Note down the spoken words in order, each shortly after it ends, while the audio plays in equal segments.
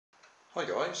Hi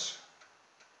guys,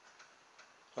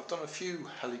 I've done a few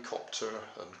helicopter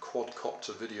and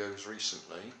quadcopter videos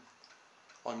recently.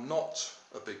 I'm not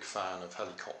a big fan of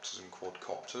helicopters and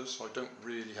quadcopters. I don't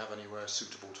really have anywhere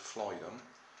suitable to fly them.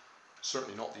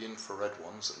 Certainly not the infrared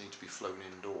ones that need to be flown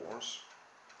indoors.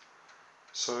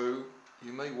 So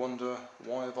you may wonder,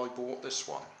 why have I bought this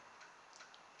one?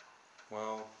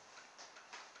 Well,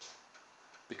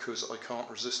 because I can't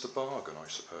resist a bargain, I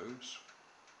suppose.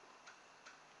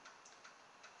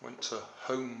 Went to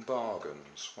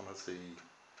HomeBargains, one of the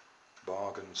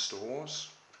bargain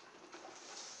stores,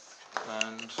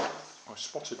 and I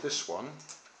spotted this one.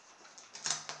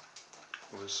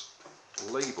 It was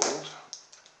labelled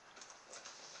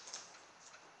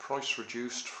price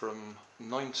reduced from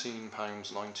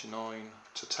 £19.99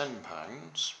 to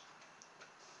 £10.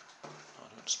 I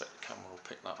don't expect the camera will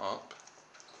pick that up,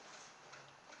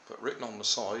 but written on the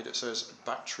side it says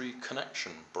battery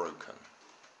connection broken.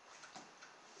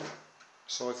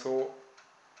 So I thought,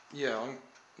 yeah, I'm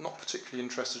not particularly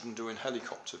interested in doing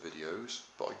helicopter videos,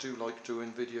 but I do like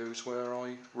doing videos where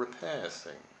I repair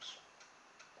things.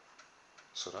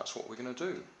 So that's what we're going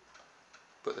to do.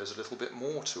 But there's a little bit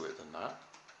more to it than that.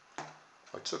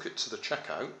 I took it to the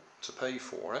checkout to pay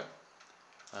for it,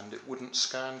 and it wouldn't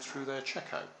scan through their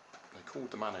checkout. They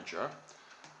called the manager,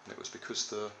 and it was because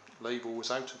the label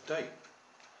was out of date.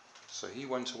 So he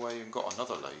went away and got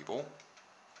another label,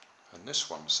 and this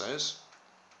one says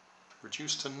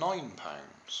reduced to £9.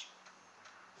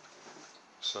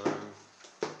 So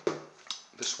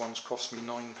this one's cost me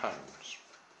 £9.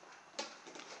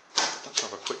 Let's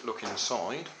have a quick look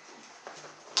inside.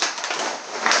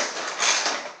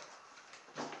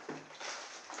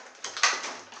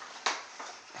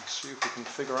 And see if we can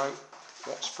figure out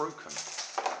what's broken.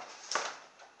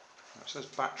 It says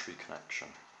battery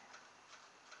connection.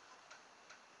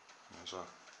 There's a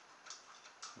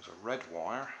red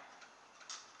wire.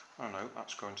 Oh no,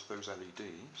 that's going to those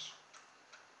LEDs.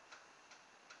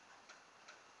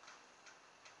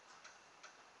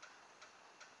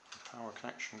 The power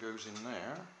connection goes in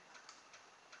there.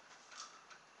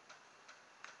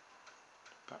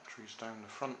 The battery's down the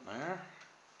front there.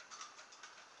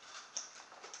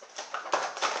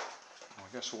 Well, I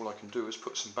guess all I can do is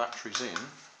put some batteries in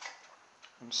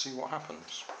and see what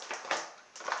happens.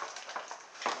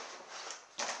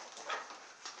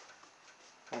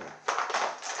 Did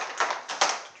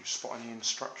you spot any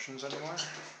instructions anywhere?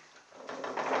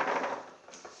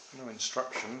 No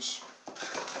instructions,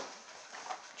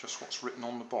 just what's written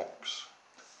on the box.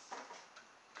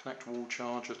 Connect wall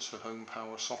charger to home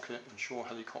power socket, ensure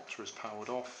helicopter is powered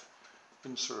off,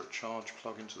 insert charge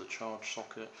plug into the charge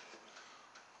socket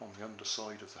on the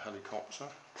underside of the helicopter,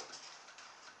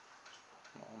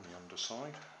 not on the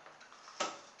underside,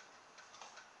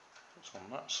 it's on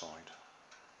that side,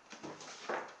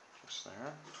 just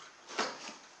there.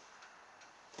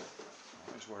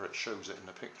 That is where it shows it in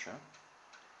the picture.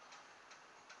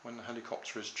 When the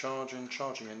helicopter is charging,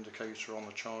 charging indicator on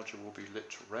the charger will be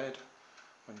lit red.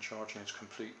 When charging is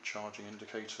complete, charging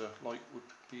indicator light would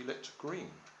be lit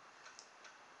green.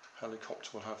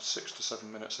 Helicopter will have 6 to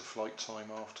 7 minutes of flight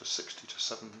time after 60 to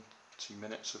 70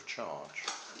 minutes of charge.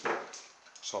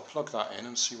 So I'll plug that in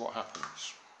and see what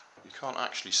happens. You can't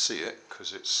actually see it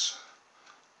because it's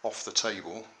off the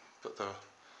table, but the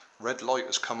red light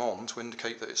has come on to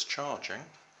indicate that it's charging.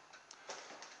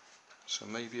 So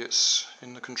maybe it's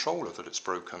in the controller that it's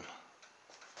broken.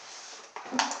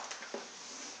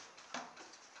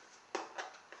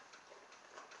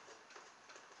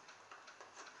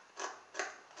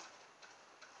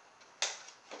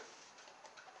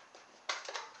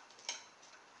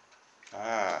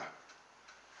 Ah,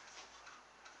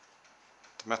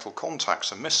 the metal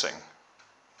contacts are missing.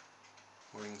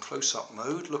 We're in close-up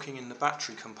mode, looking in the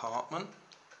battery compartment.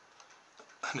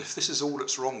 And if this is all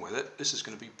that's wrong with it, this is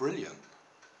going to be brilliant.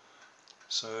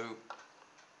 So,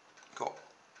 got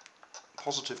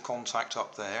positive contact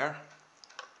up there,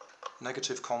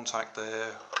 negative contact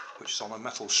there, which is on a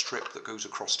metal strip that goes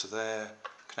across to there,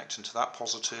 connecting to that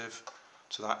positive,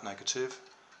 to that negative.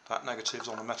 That negative's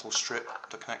on a metal strip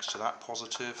that connects to that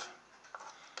positive,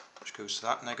 which goes to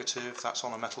that negative. That's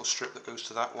on a metal strip that goes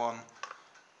to that one,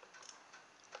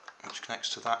 which connects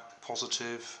to that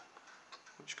positive,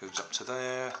 which goes up to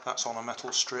there. That's on a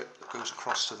metal strip that goes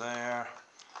across to there,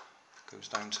 goes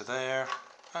down to there,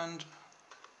 and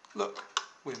look,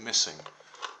 we're missing.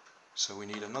 So we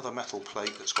need another metal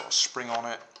plate that's got a spring on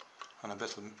it and a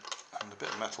bit of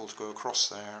metal to go across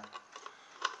there.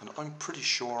 And I'm pretty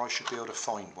sure I should be able to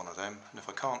find one of them, and if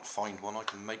I can't find one I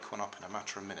can make one up in a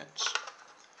matter of minutes.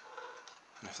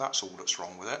 And if that's all that's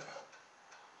wrong with it,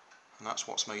 and that's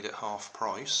what's made it half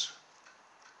price,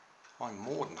 I'm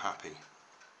more than happy.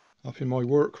 Up in my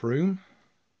workroom,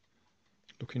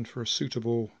 looking for a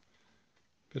suitable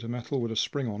bit of metal with a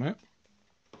spring on it.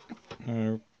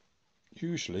 Now,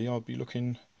 usually I'll be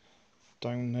looking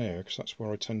down there, because that's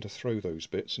where I tend to throw those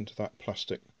bits, into that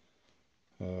plastic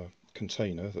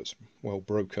container that's well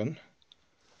broken,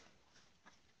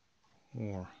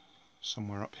 or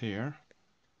somewhere up here.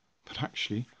 But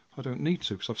actually I don't need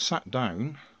to, because I've sat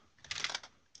down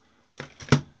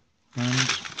and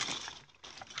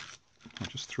I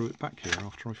just threw it back here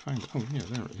after I found it. Oh yeah,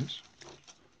 there it is.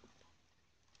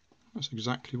 That's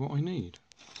exactly what I need.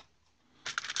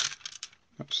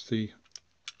 That's the...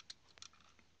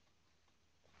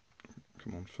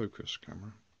 Come on, focus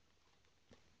camera.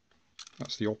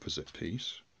 That's the opposite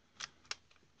piece,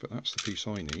 but that's the piece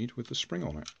I need with the spring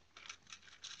on it.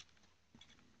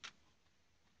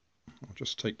 I'll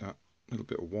just take that little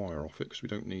bit of wire off it, because we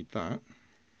don't need that.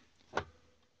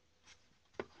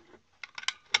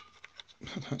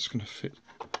 That's going to fit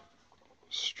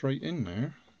straight in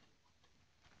there.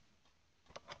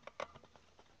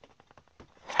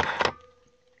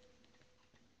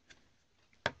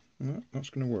 No, that's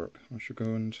going to work. I should go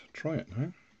and try it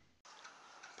now.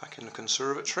 Back in the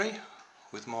conservatory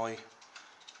with my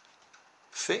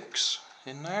fix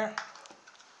in there.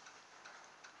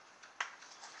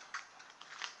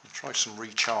 I'll try some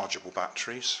rechargeable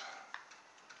batteries.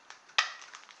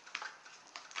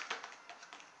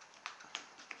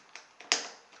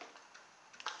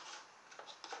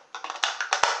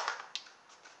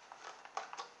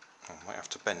 I might have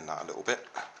to bend that a little bit.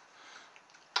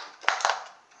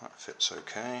 That fits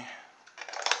okay.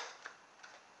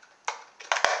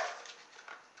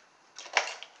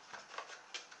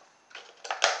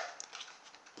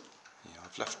 Yeah,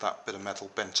 I've left that bit of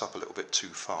metal bent up a little bit too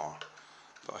far,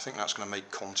 but I think that's going to make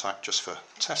contact just for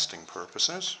testing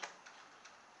purposes.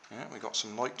 Yeah, we got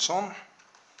some lights on.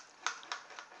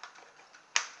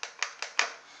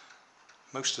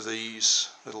 Most of these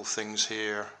little things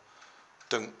here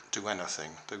don't do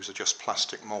anything. Those are just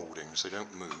plastic mouldings, they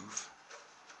don't move.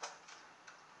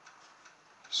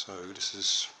 So this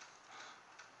is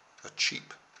a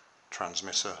cheap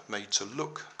transmitter made to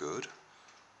look good.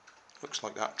 Looks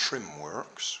like that trim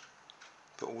works,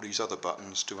 but all these other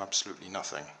buttons do absolutely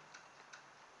nothing.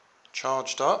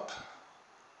 Charged up,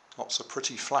 lots of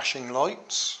pretty flashing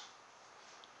lights.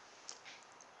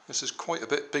 This is quite a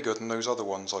bit bigger than those other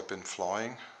ones I've been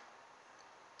flying,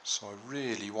 so I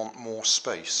really want more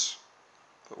space.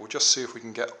 But we'll just see if we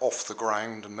can get off the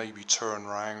ground and maybe turn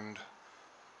round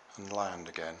and land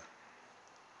again.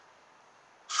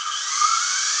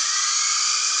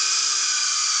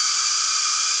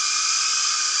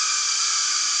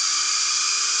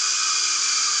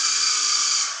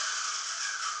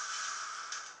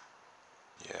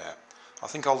 Yeah, I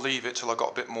think I'll leave it till I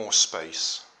got a bit more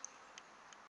space.